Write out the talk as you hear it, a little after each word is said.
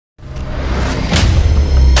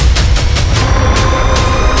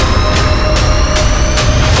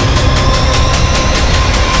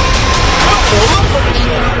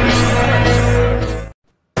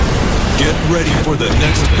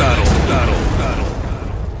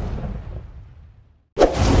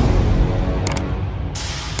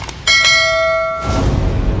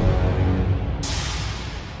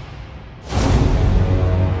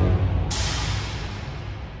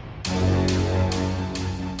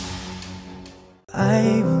I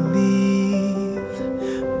will leave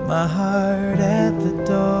my heart at the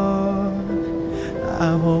door.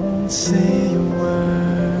 I won't say a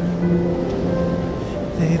word.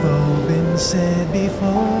 They've all been said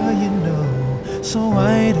before, you know. So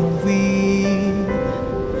why don't we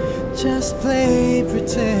just play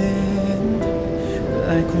pretend,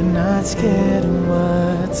 like we're not scared of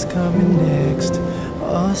what's coming next,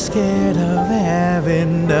 or scared of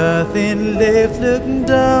having nothing left. Look,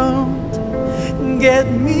 don't get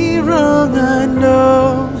me wrong, I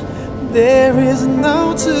know there is no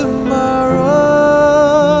tomorrow.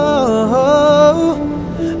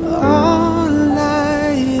 All I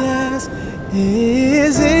ask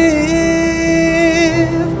is if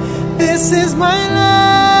this is my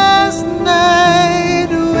last night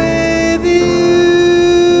with you,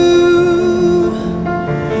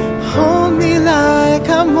 hold me like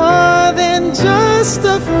I'm more than just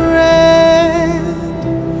a friend.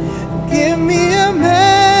 Give me a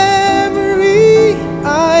memory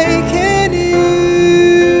I can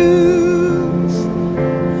use.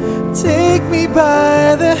 Take me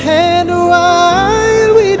by the hand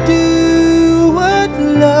while we do what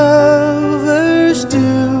lovers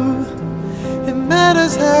do. It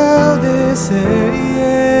matters how this ends.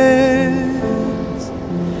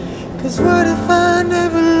 'Cause what if I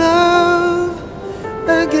never love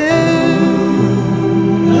again?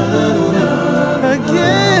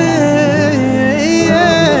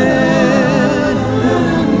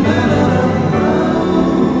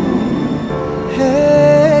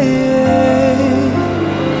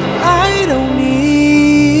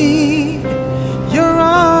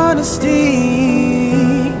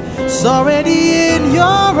 It's already in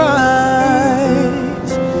your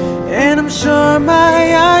eyes, and I'm sure my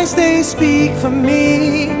eyes, they speak for me.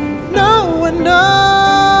 No one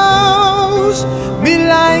knows me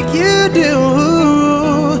like you do,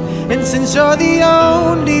 and since you're the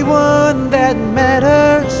only one that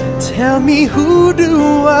matters, tell me, who do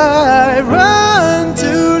I run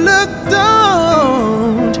to? Look,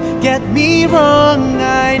 don't get me wrong,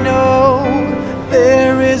 I know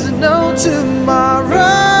there is no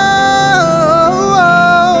tomorrow.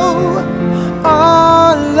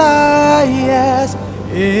 All I ask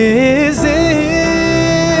is if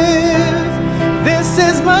this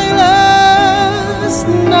is my last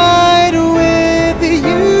night with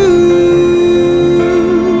you,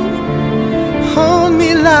 hold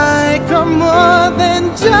me like I'm more than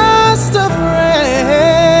just a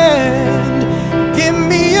friend. Give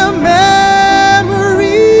me a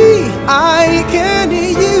memory I can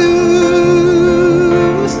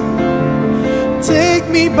use. Take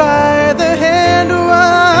me by the hand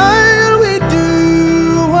while we do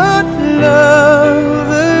what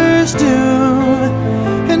lovers do.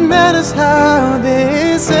 It matters how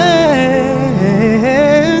this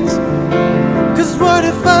ends. 'Cause what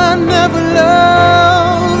if I never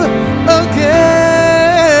love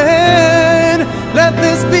again? Let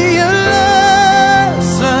this be a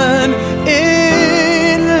lesson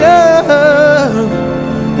in love.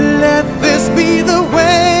 Let this be the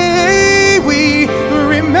way we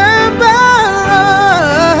remember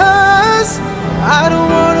us. I don't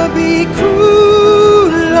wanna be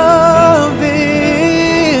cruel or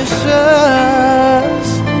vicious,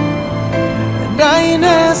 and I ain't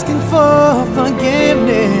asking for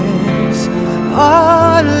forgiveness.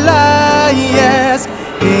 All I ask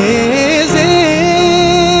is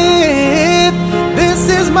if this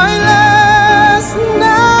is my last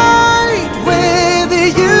night with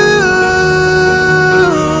you,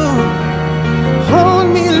 hold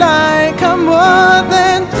me like I'm more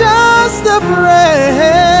than just a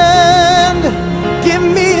friend. Give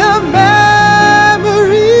me a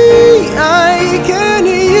memory I can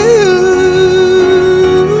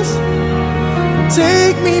use.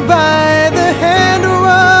 Take me by the hand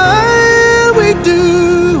while we do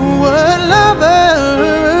what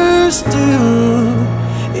lovers do.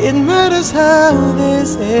 It matters how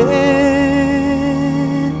this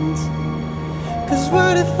ends. 'Cause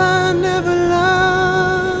what if I never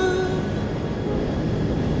love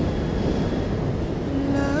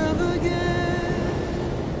again?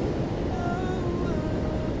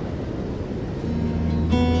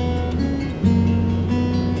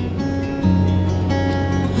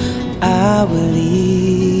 I will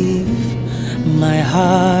leave my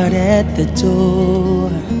heart at the door.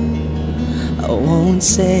 I won't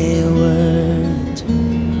say a word.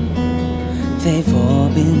 They've all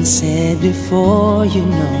been said before, you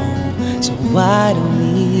know. So why don't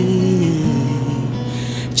we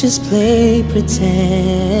just play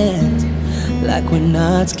pretend, like we're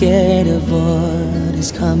not scared of what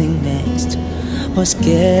is coming next, or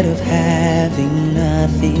scared of having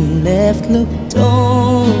nothing left. Look,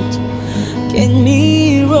 don't get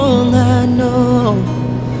me wrong, I know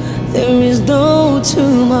there is no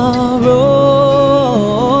tomorrow.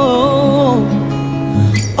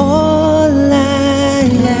 All I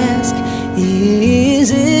ask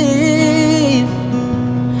is if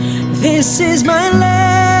this is my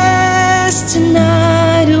last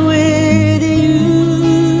night with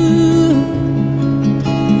you,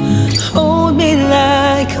 hold me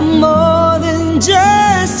like I'm more than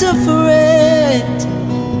just a friend.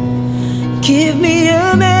 Give me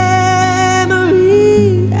a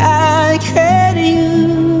memory I can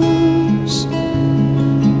use.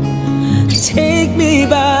 Take me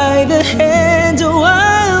by the hand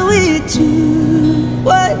while we do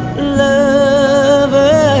what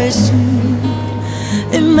lovers do.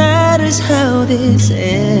 It matters how this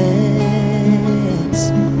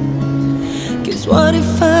ends, 'cause what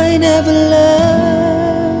if I never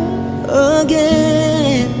love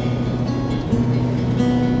again?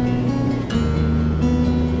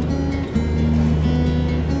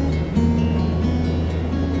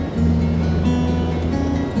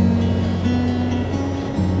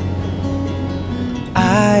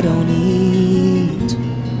 I don't need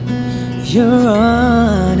your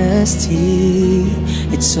honesty,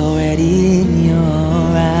 it's already in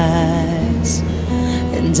your eyes.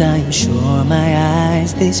 And I'm sure my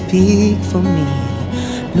eyes, they speak for me.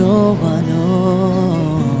 No one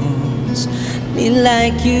knows me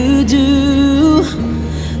like you do.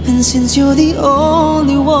 And since you're the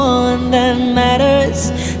only one that matters,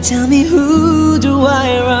 tell me, who do I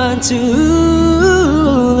run to?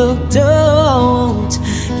 Look, don't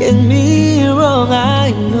get me wrong, I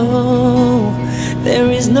know there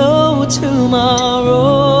is no tomorrow.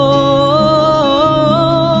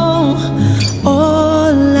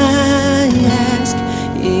 All I ask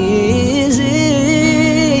is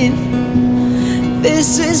if this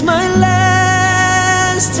is my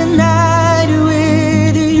last night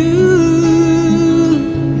with you,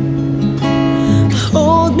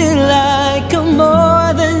 hold me like I'm more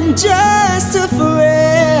than just a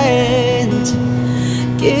friend.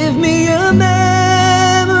 Give me a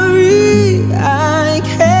memory I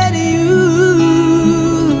can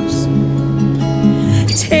use.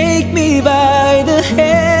 Take me by the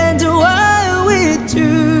hand while we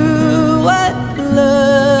do what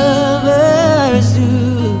lovers do.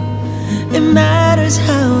 It matters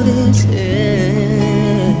how this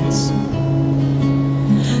ends,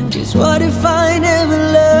 'cause what if I never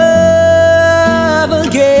love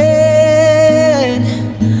again?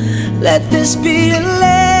 Let this be a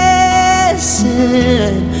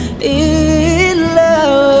lesson in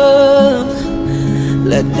love.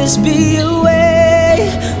 Let this be a way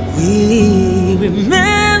we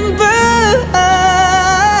remember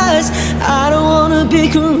us. I don't wanna be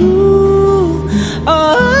cruel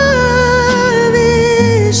or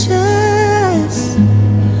vicious,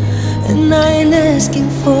 and I ain't asking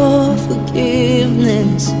for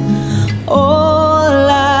forgiveness. All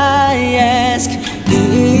I ask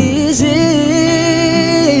is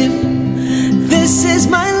if this is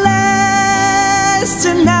my last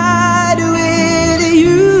night with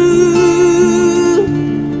you,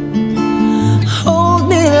 hold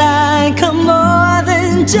me like I'm more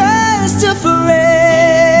than just a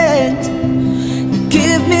friend.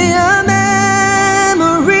 Give me a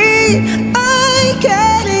memory I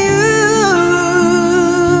can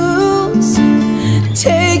use.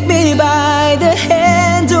 Take me by the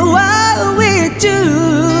hand while we do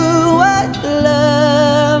what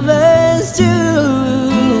lovers do.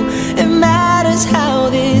 It matters how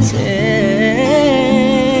this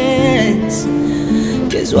ends,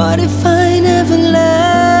 'cause what if I never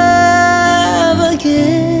love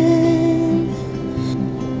again?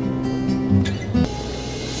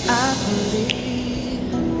 I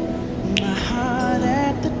believe my heart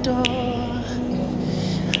at the door.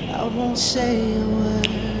 I won't say a word,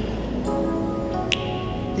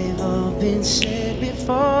 they've all been said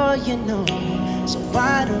before, you know. So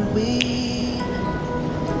why don't we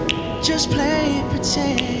just play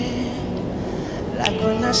pretend, like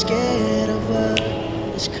we're not scared of what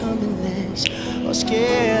is coming next, or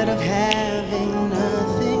scared of having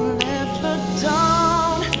nothing left. Look,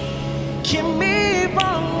 don't get me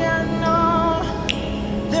wrong, I know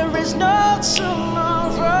there is no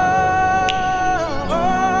tomorrow.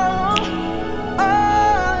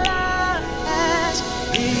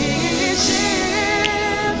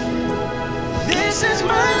 This is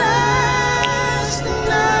my last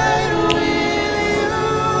night with you.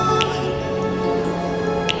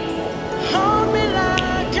 Hold me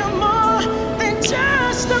like I'm more than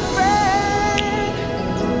just a friend.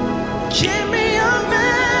 Give me your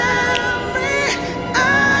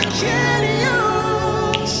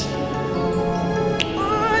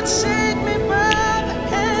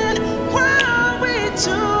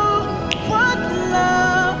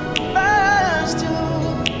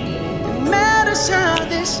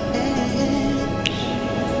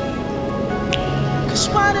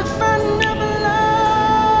what if I never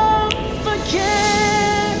love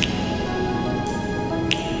again?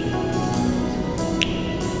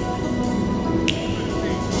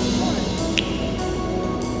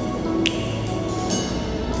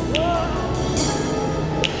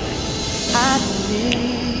 I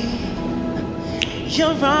need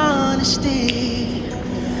your honesty.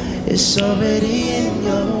 It's already in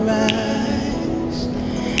your eyes,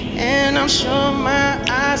 and I'm sure my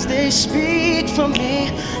eyes, they speak for me.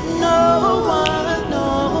 No one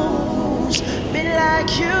knows me like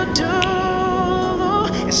you do,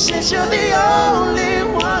 and since you're the only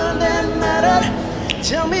one that mattered,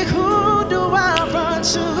 tell me, who do I run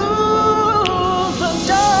to? But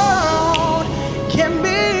don't get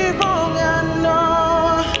me wrong, I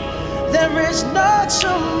know there is no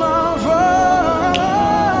tomorrow.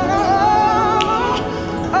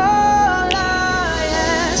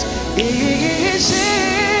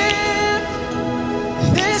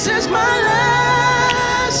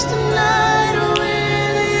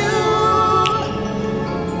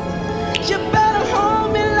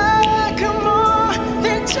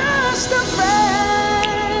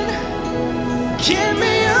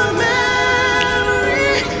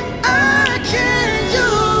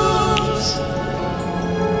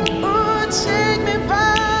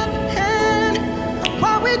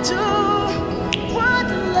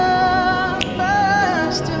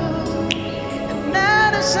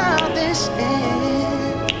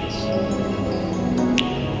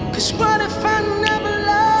 What if I never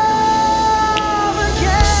love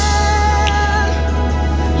again?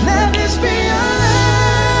 Let this be a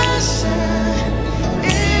lesson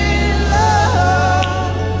in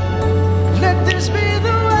love. Let this be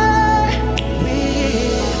the way we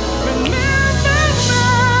remember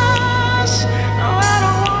us. No, I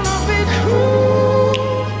don't wanna be cruel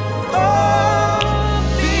or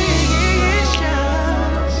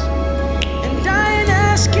vicious, and I ain't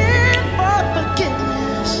asking for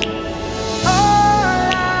forgiveness.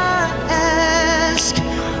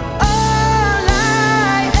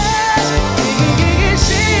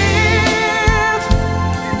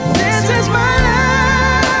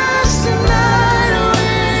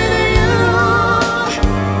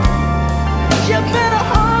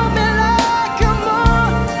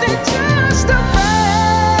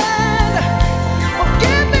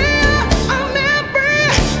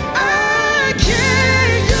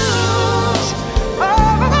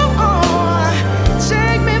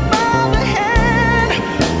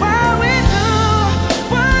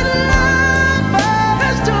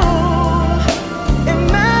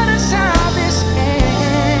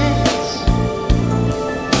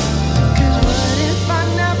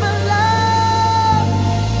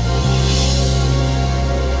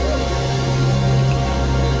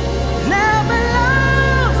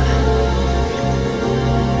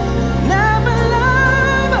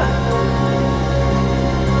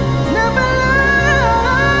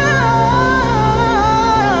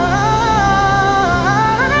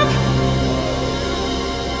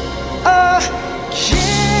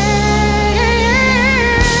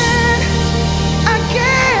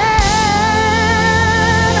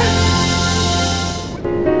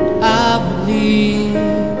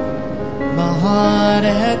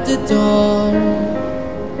 At the door,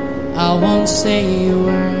 I won't say a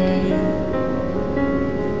word.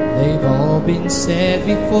 They've all been said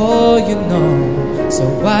before, you know. So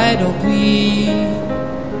why don't we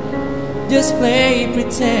just play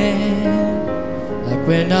pretend, like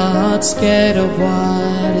we're not scared of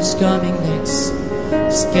what is coming next,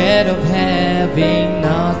 scared of having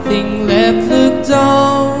nothing left. Look,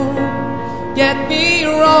 don't get me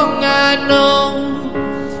wrong, I know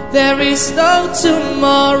there is no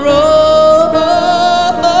tomorrow.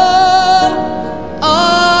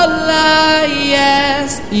 All I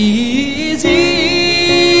ask is, if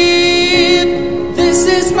this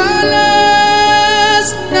is my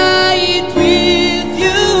last night with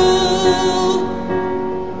you,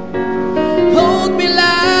 hold me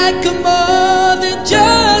like a more than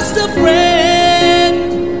just a friend.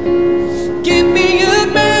 Give me a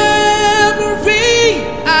memory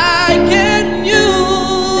I can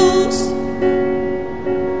use.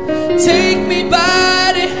 Take me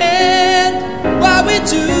by the hand while we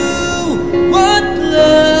do what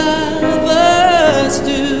lovers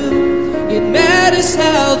do. It matters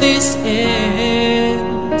how this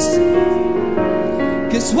ends,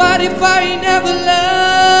 'cause what if I never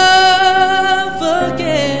love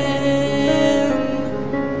again?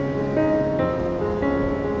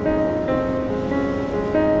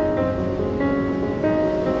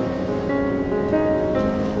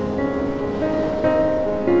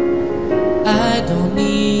 I don't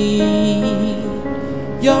need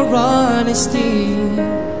your honesty.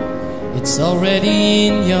 It's already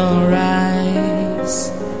in your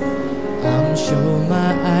eyes. I'm sure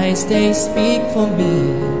my eyes, they speak for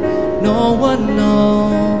me. No one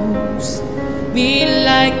knows me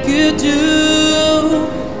like you do.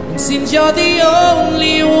 And since you're the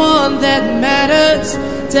only one that matters,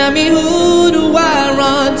 tell me, who do I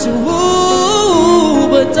run to?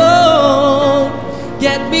 But don't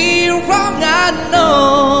get me wrong, I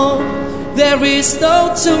know there is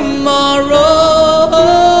no tomorrow.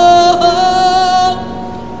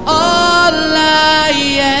 All I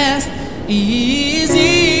ask is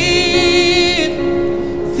if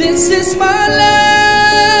this is my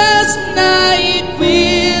last night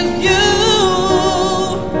with you,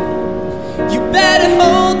 you better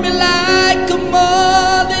hold me like a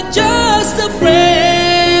more than just a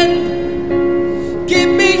friend. Give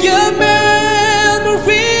me your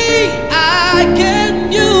memory I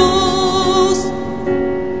can use.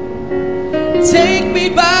 Take me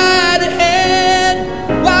by the hand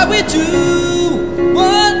while we do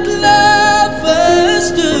what lovers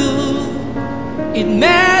do. It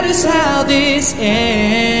matters how this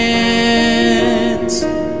ends.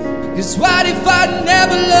 'Cause what if I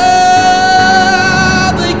never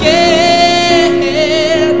love again?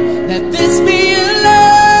 Let this be a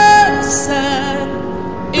lesson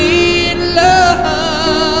in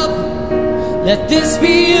love. Let this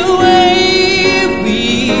be a way we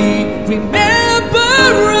remember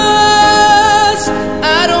us.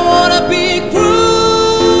 I don't wanna be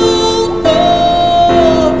cruel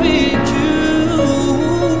or accused.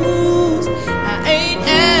 I ain't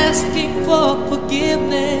asking for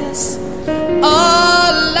forgiveness.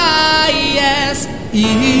 All I ask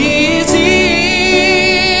is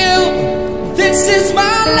if this is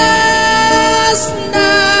my last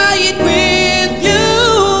night with you,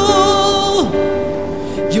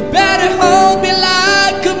 you better hold me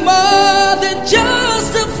like a more than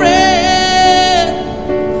just a friend.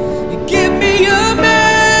 Give me your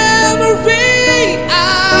memory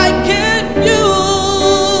I can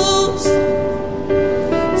use.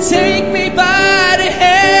 Take me by the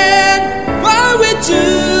hand while we do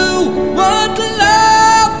what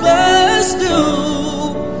lovers do.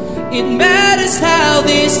 It matters how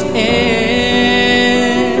this ends.